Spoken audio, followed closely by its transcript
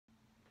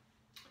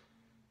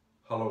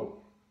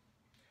Hello.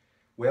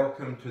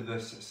 Welcome to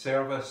this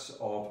service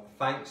of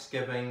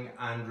thanksgiving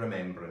and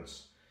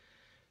remembrance.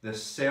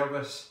 This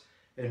service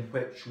in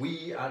which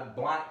we at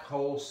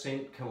Blackhall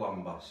St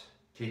Columba's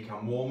take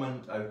a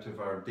moment out of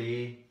our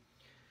day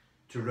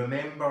to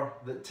remember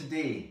that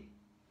today,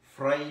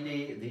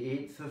 Friday the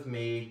 8th of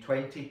May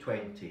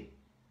 2020,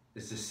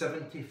 is the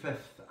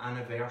 75th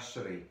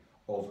anniversary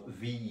of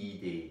VE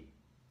Day,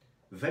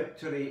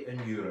 Victory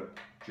in Europe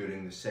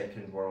during the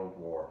Second World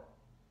War.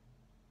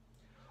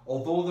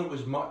 Although there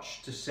was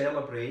much to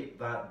celebrate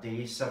that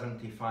day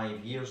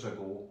 75 years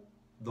ago,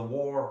 the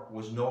war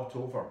was not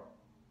over.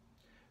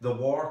 The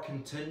war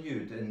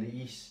continued in the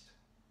East.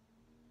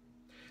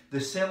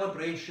 The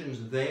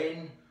celebrations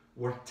then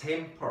were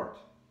tempered.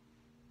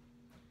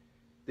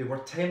 They were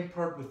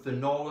tempered with the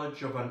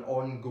knowledge of an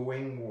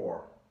ongoing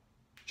war,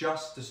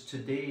 just as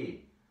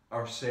today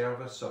our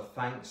service of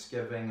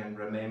thanksgiving and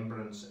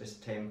remembrance is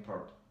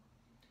tempered.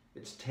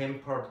 It's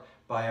tempered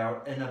by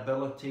our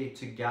inability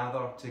to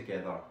gather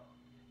together.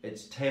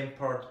 It's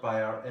tempered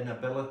by our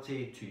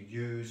inability to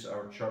use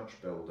our church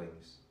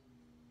buildings.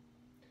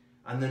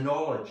 And the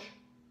knowledge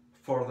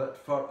that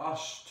for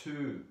us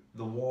too,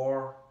 the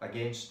war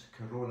against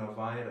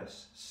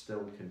coronavirus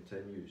still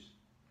continues.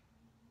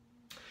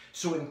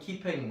 So in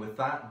keeping with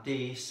that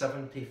day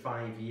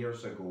 75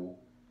 years ago,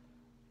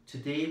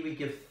 today we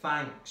give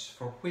thanks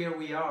for where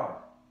we are,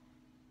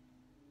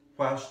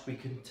 whilst we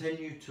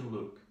continue to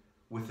look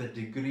with a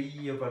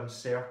degree of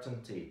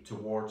uncertainty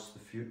towards the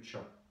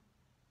future.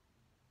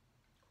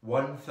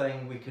 One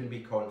thing we can be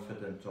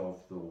confident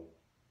of, though,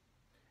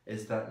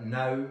 is that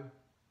now,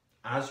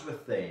 as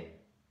with then,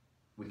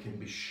 we can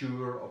be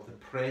sure of the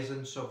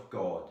presence of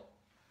God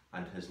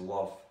and His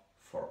love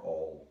for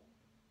all.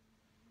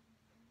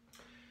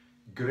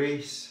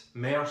 Grace,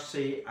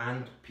 mercy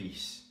and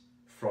peace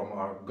from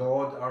our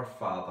God our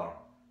Father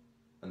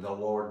and the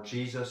Lord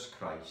Jesus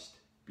Christ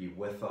be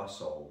with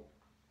us all.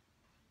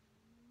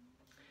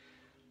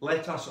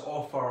 Let us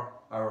offer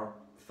our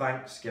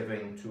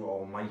thanksgiving to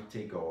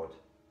Almighty God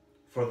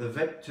for the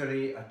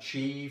victory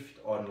achieved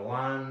on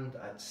land,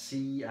 at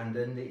sea and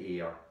in the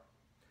air,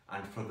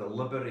 and for the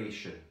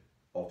liberation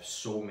of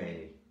so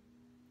many.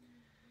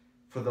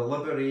 For the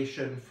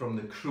liberation from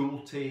the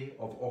cruelty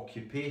of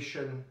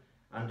occupation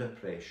and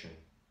oppression.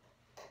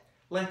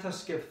 Let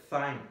us give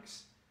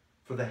thanks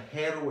for the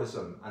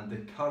heroism and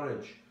the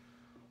courage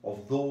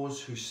of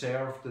those who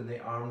served in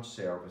the armed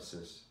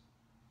services,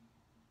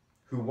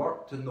 who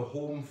worked in the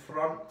home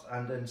front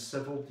and in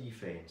civil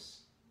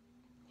defence,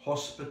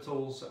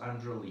 hospitals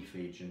and relief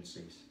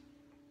agencies,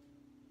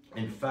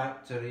 in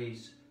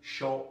factories,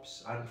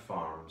 shops and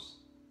farms.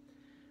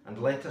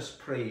 And let us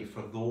pray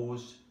for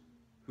those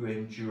who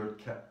endured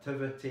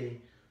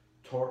captivity,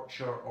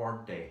 torture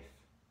or death,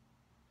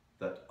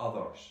 that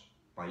others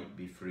might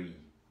be free.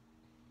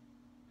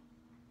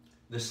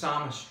 The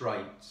psalmist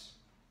writes,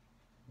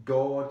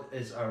 God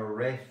is our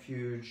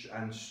refuge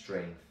and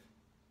strength,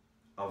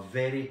 a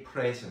very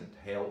present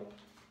help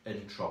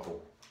in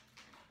trouble.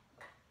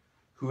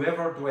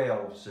 Whoever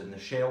dwells in the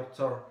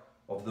shelter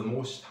of the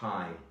Most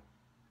High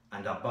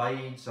and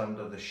abides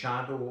under the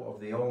shadow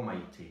of the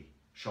Almighty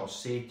shall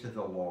say to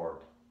the Lord,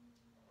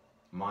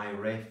 my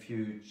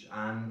refuge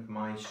and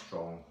my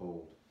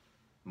stronghold,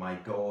 my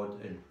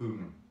God in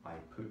whom I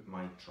put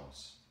my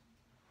trust.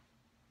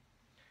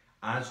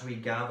 As we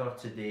gather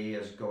today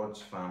as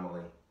God's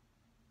family,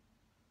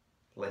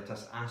 let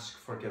us ask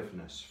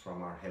forgiveness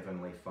from our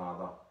Heavenly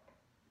Father,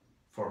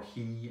 for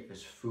He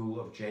is full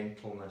of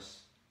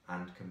gentleness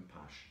and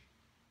compassion.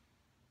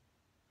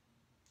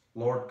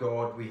 Lord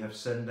God, we have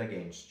sinned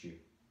against you.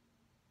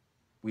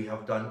 We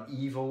have done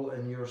evil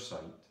in your sight.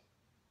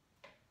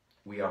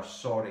 We are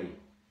sorry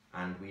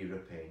and we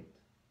repent.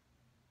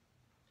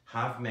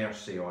 Have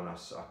mercy on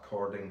us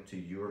according to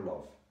your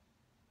love.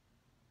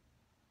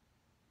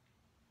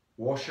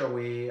 Wash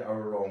away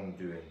our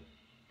wrongdoing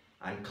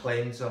and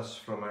cleanse us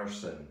from our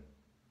sin.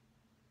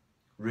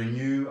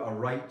 Renew a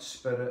right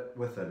spirit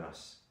within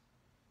us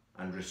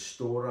and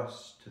restore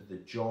us to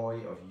the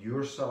joy of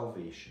your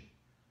salvation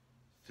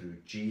through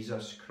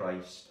Jesus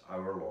Christ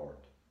our Lord.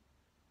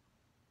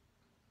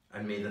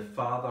 And may the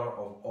Father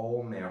of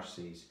all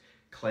mercies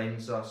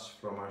cleanse us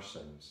from our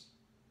sins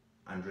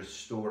and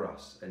restore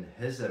us in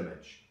His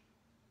image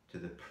to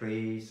the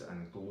praise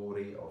and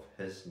glory of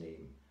His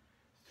name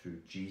through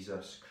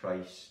Jesus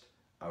Christ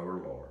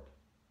our Lord.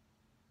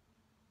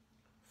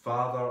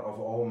 Father of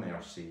all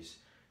mercies,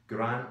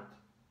 grant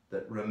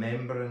that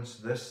remembrance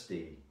this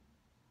day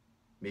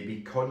may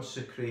be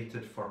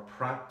consecrated for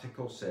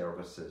practical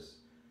services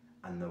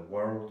and the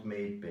world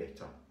made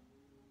better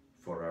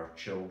for our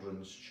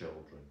children's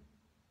children.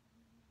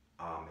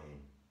 Amen.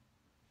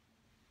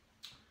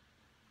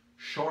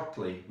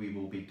 Shortly we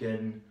will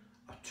begin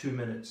a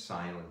 2-minute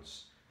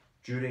silence,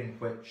 during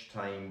which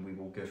time we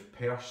will give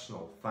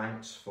personal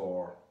thanks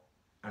for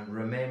and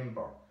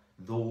remember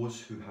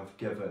those who have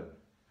given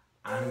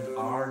and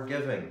are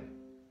giving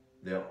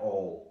their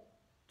all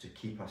to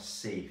keep us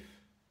safe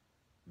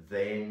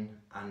then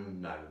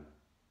and now.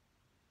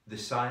 the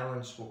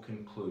silence will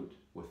conclude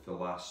with the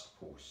last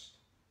post.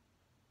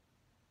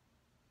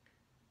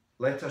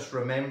 Let us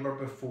remember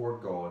before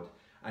God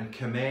and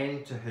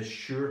commend to his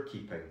sure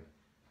keeping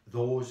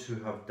those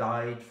who have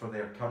died for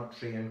their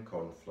country in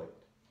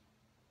conflict,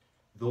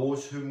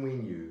 those whom we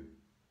knew,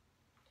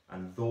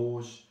 and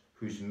those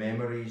whose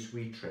memories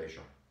we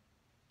treasure,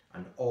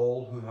 and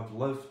all who have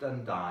lived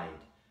and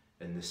died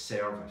in the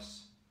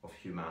service of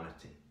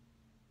humanity.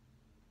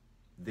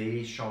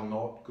 They shall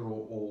not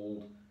grow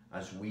old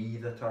as we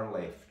that are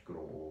left grow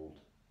old.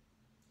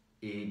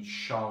 Age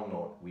shall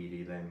not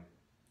weary them,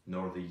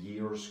 nor the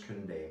years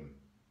condemn.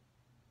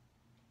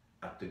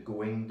 At the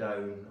going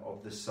down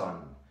of the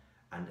sun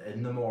and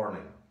in the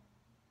morning,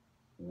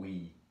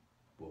 we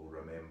will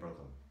remember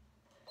them.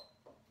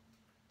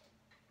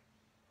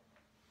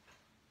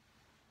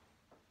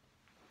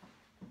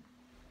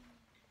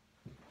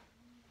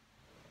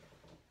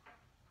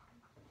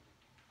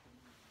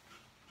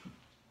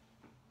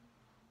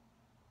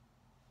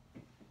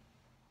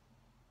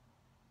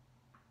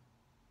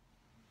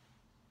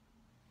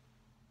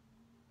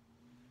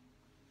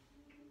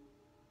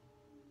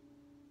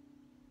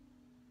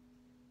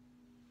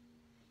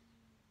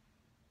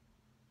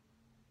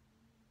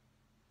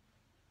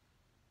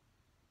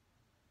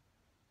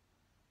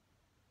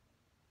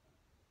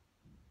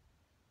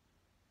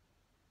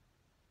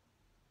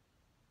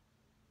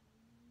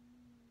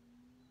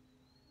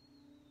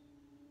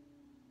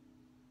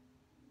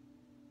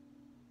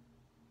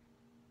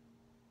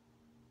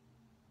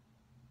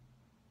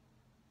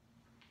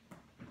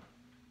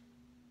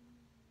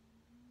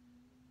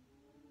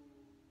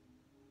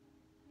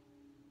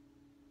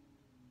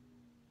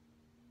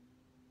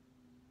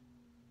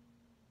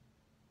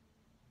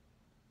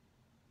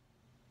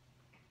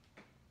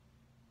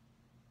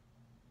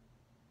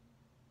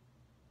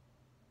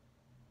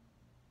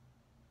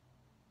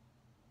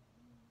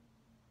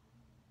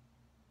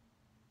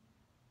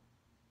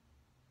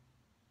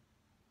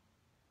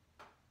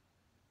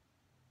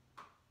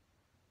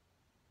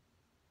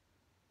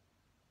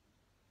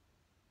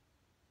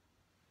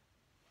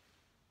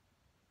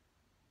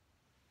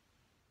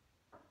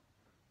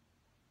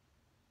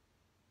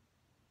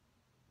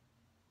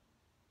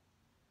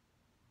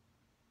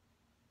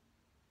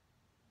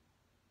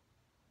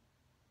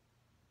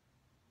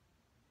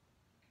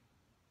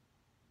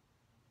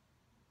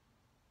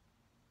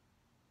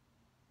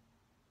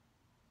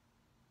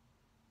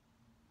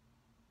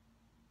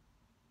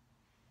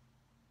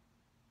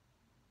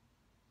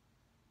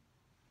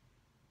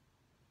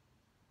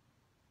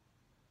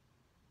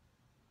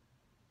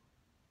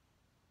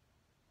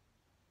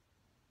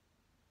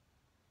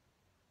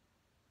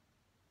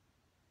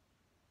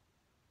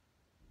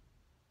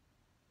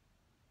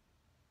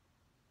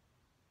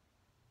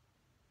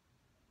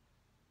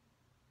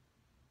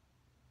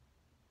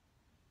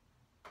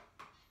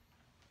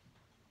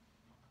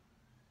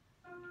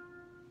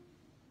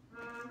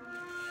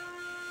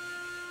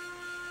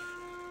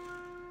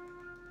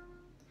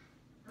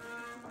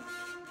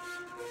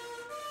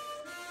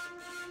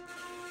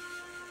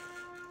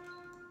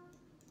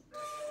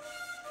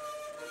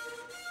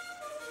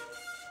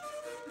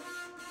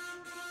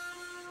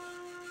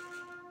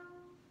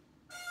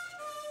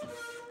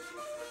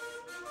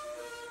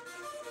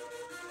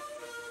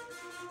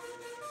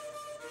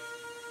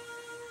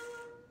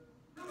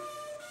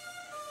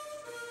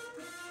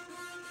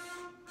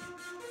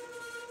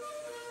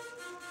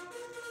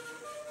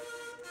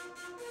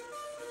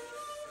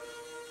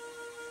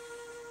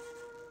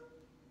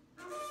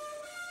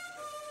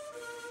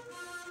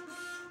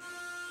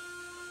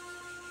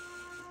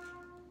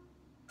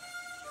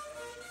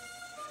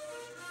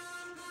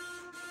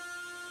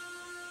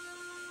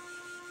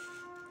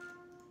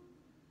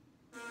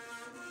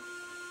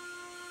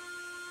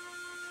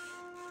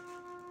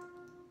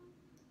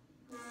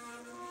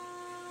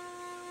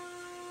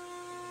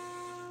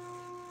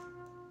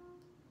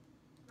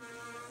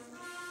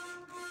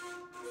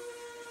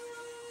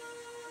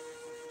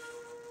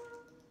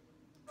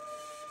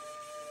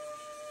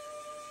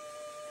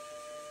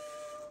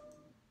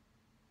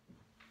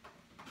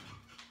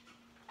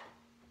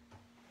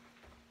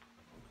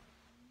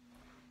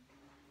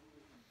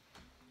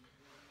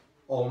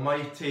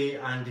 Almighty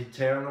and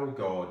eternal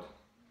God,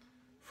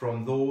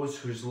 from those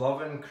whose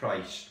love in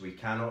Christ we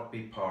cannot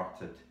be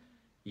parted,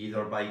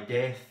 either by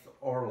death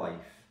or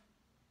life,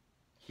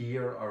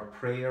 hear our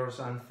prayers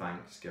and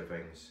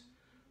thanksgivings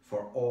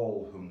for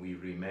all whom we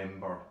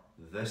remember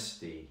this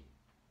day.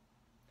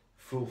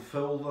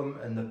 Fulfill them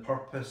in the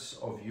purpose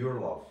of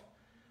your love,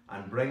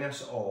 and bring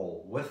us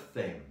all with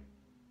them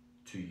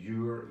to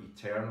your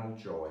eternal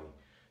joy,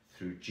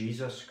 through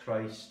Jesus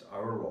Christ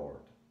our Lord.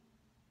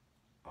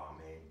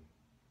 Amen.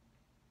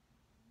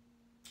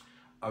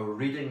 Our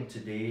reading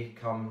today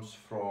comes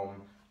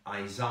from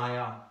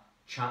Isaiah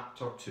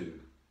chapter 2,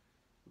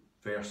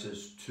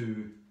 verses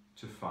 2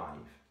 to 5.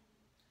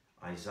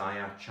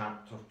 Isaiah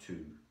chapter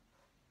 2,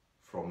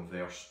 from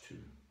verse 2.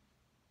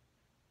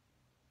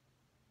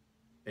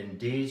 In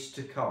days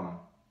to come,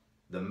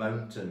 the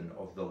mountain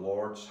of the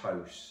Lord's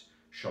house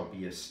shall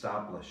be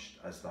established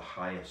as the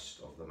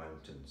highest of the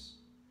mountains,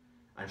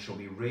 and shall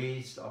be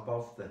raised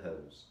above the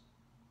hills.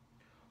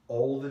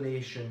 All the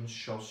nations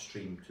shall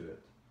stream to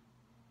it.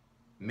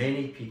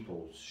 Many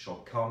peoples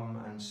shall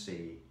come and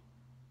say,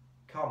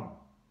 Come,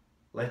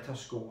 let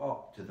us go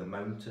up to the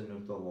mountain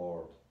of the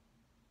Lord,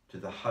 to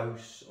the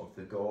house of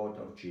the God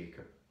of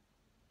Jacob,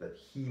 that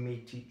he may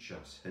teach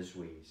us his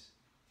ways,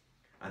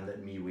 and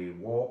that we may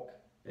walk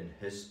in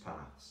his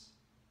paths.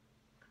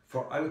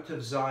 For out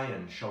of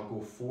Zion shall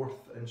go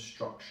forth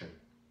instruction,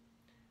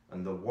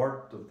 and the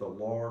word of the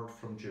Lord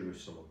from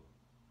Jerusalem.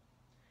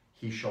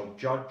 He shall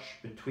judge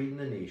between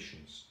the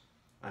nations,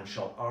 and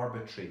shall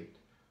arbitrate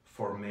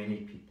for many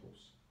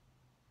peoples.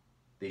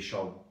 They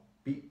shall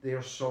beat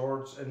their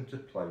swords into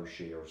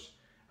plowshares,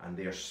 and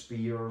their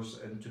spears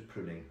into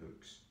pruning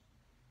hooks.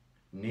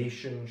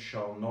 Nation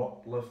shall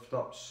not lift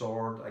up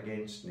sword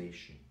against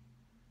nation,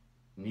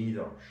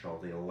 neither shall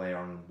they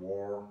learn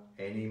war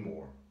any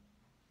more.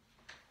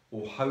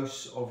 O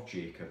house of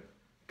Jacob,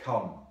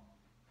 come,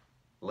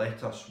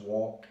 let us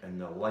walk in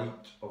the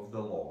light of the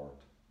Lord.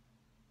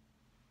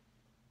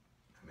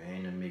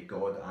 Amen, and may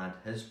God add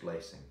his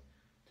blessing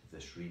to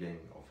this reading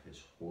of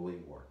his holy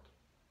word.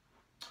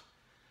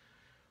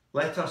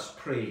 Let us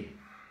pray.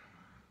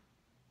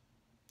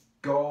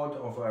 God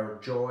of our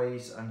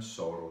joys and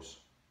sorrows,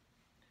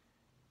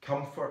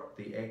 comfort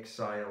the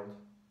exiled,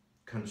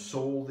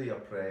 console the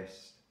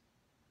oppressed,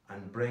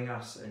 and bring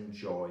us in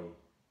joy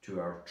to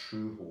our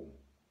true home,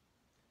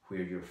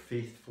 where your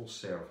faithful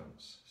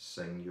servants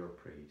sing your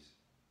praise.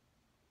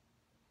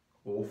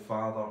 O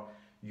Father,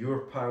 your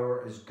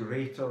power is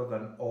greater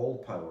than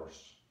all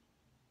powers.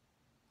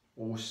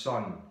 O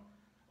Son,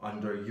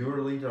 under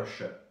your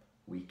leadership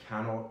we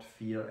cannot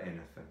fear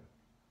anything.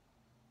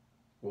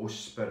 O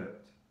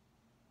Spirit,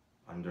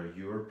 under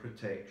your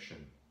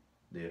protection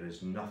there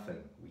is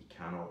nothing we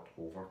cannot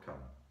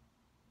overcome.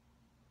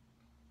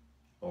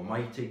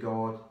 Almighty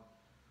God,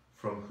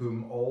 from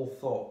whom all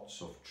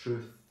thoughts of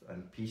truth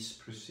and peace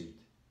proceed,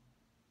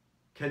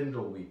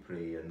 kindle, we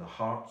pray, in the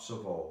hearts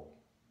of all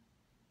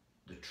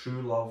the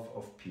true love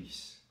of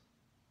peace,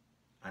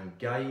 and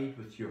guide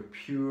with your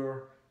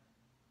pure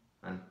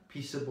and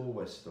peaceable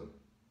wisdom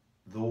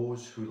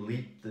those who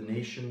lead the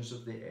nations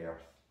of the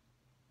earth,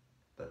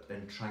 that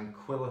in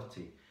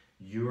tranquility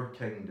your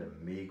kingdom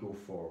may go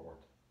forward,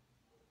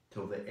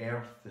 till the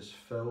earth is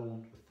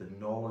filled with the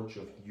knowledge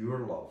of your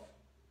love,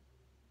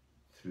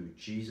 through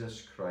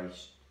Jesus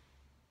Christ,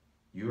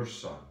 your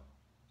Son,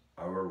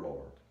 our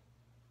Lord.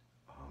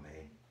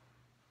 Amen.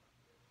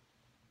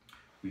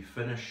 We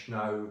finish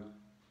now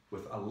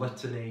with a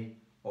litany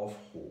of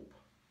hope.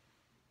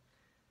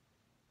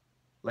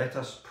 Let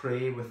us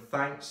pray with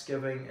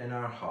thanksgiving in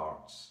our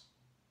hearts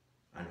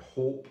and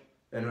hope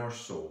in our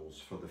souls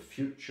for the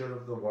future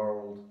of the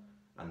world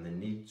and the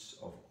needs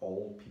of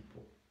all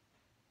people.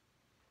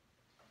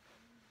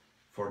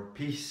 For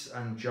peace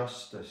and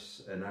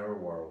justice in our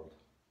world,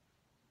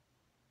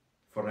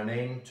 for an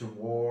end to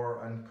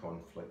war and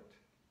conflict,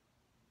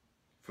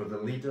 for the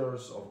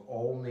leaders of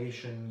all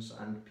nations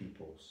and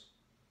peoples,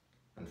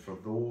 and for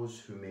those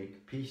who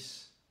make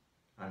peace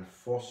and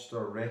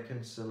foster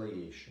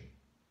reconciliation.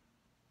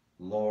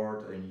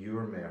 Lord, in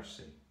your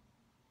mercy,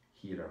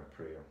 hear our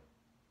prayer.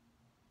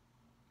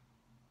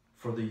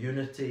 For the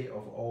unity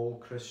of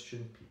all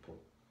Christian people,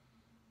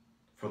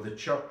 for the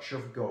Church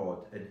of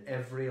God in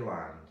every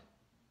land,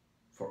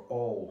 for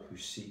all who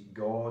seek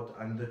God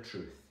and the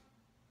truth,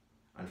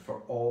 and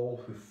for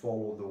all who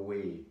follow the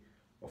way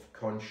of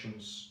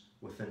conscience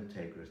with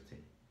integrity.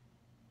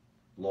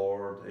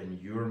 Lord, in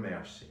your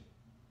mercy,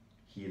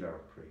 hear our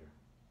prayer.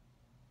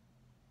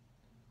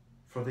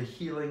 For the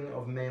healing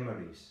of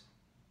memories,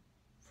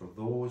 for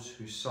those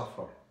who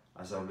suffer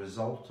as a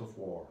result of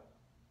war,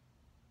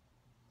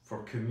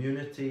 for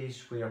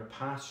communities where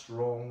past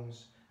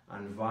wrongs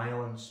and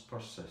violence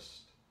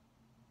persist,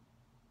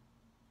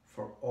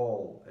 for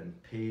all in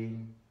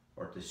pain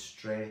or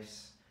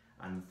distress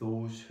and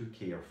those who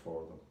care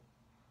for them.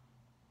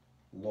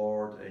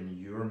 Lord, in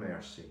your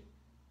mercy,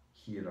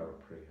 hear our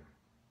prayer.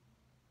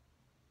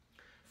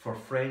 For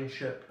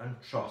friendship and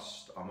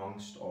trust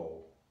amongst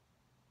all,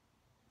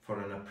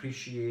 for an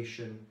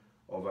appreciation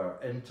of our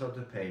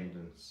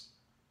interdependence,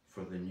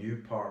 for the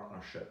new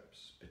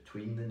partnerships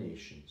between the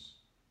nations,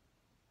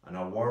 and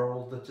a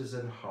world that is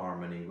in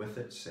harmony with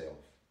itself.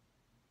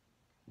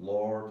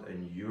 Lord,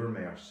 in your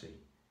mercy,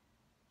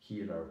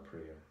 hear our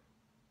prayer.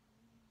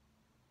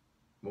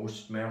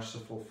 Most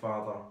merciful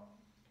Father,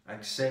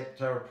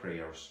 accept our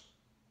prayers,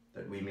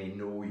 that we may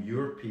know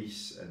your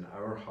peace in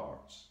our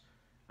hearts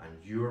and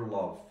your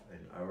love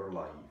in our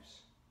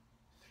lives,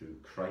 through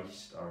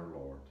Christ our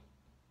Lord.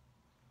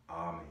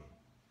 Amen.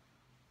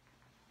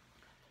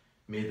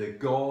 May the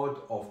God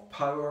of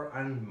power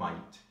and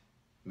might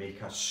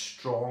make us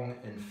strong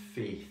in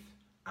faith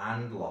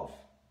and love,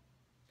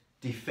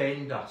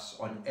 defend us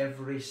on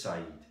every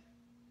side,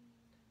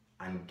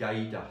 and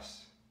guide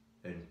us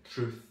in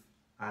truth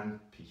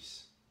and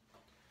peace.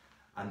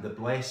 And the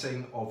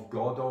blessing of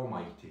God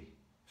Almighty,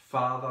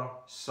 Father,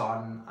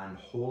 Son, and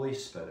Holy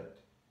Spirit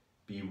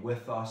be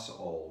with us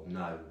all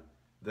now,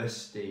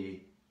 this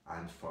day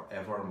and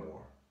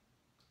forevermore.